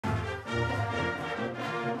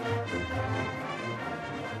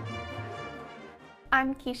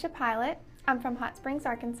I'm Kesha Pilot. I'm from Hot Springs,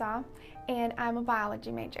 Arkansas, and I'm a biology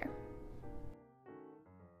major.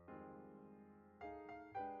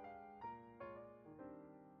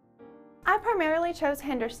 I primarily chose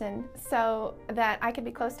Henderson so that I could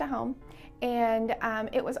be close to home, and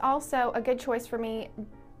it was also a good choice for me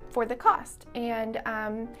for the cost. And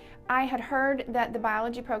I had heard that the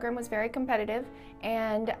biology program was very competitive,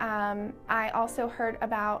 and I also heard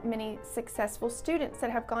about many successful students that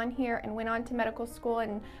have gone here and went on to medical school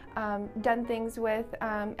and done things with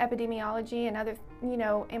epidemiology and other,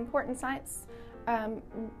 important science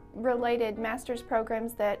related master's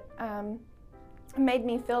programs that made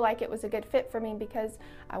me feel like it was a good fit for me because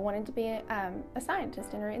I wanted to be a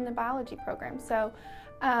scientist and in the biology program. So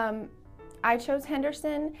I chose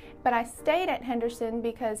Henderson, but I stayed at Henderson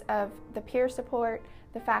because of the peer support,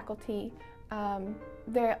 the faculty.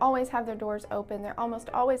 They always have their doors open. They're almost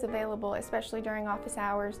always available, especially during office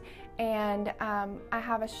hours. And I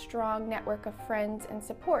have a strong network of friends and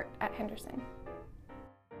support at Henderson.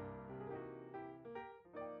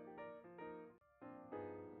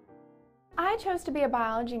 I chose to be a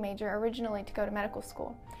biology major originally to go to medical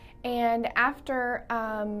school. And after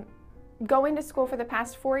going to school for the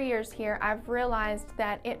past 4 years here, I've realized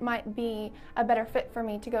that it might be a better fit for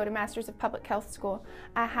me to go to Masters of Public Health school.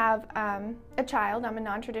 I have a child, I'm a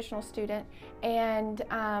non-traditional student, and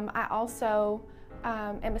I also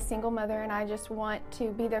am a single mother, and I just want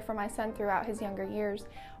to be there for my son throughout his younger years.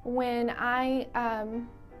 When I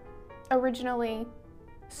originally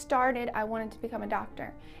started, I wanted to become a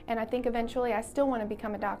doctor, and I think eventually I still want to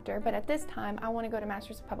become a doctor, but at this time I want to go to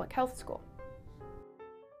Masters of Public Health school.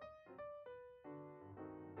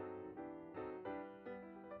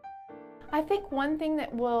 I think one thing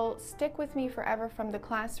that will stick with me forever from the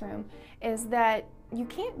classroom is that you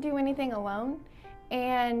can't do anything alone,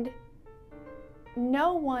 and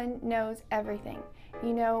no one knows everything.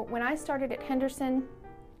 When I started at Henderson,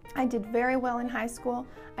 I did very well in high school,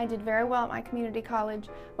 I did very well at my community college,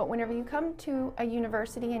 but whenever you come to a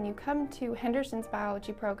university and you come to Henderson's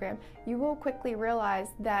biology program, you will quickly realize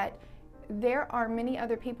that there are many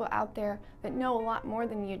other people out there that know a lot more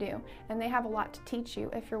than you do, and they have a lot to teach you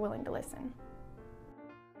if you're willing to listen.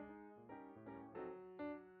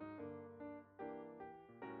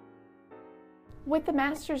 With the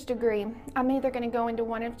master's degree, I'm either going to go into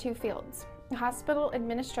one of two fields: hospital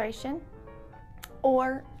administration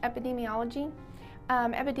or epidemiology.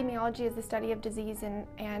 Epidemiology is the study of disease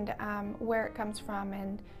and where it comes from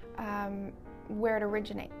and where it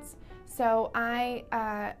originates. So I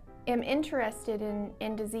am interested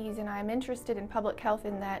in disease, and I'm interested in public health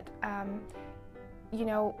in that,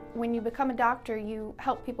 when you become a doctor, you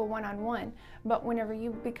help people one-on-one, but whenever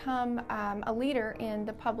you become a leader in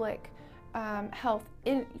the public health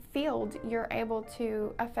field, you're able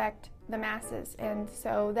to affect the masses, and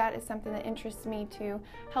so that is something that interests me, to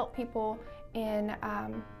help people in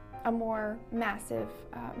a more massive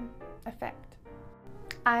effect.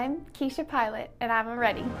 I'm Kesha Pilot, and I'm a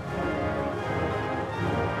Reddie.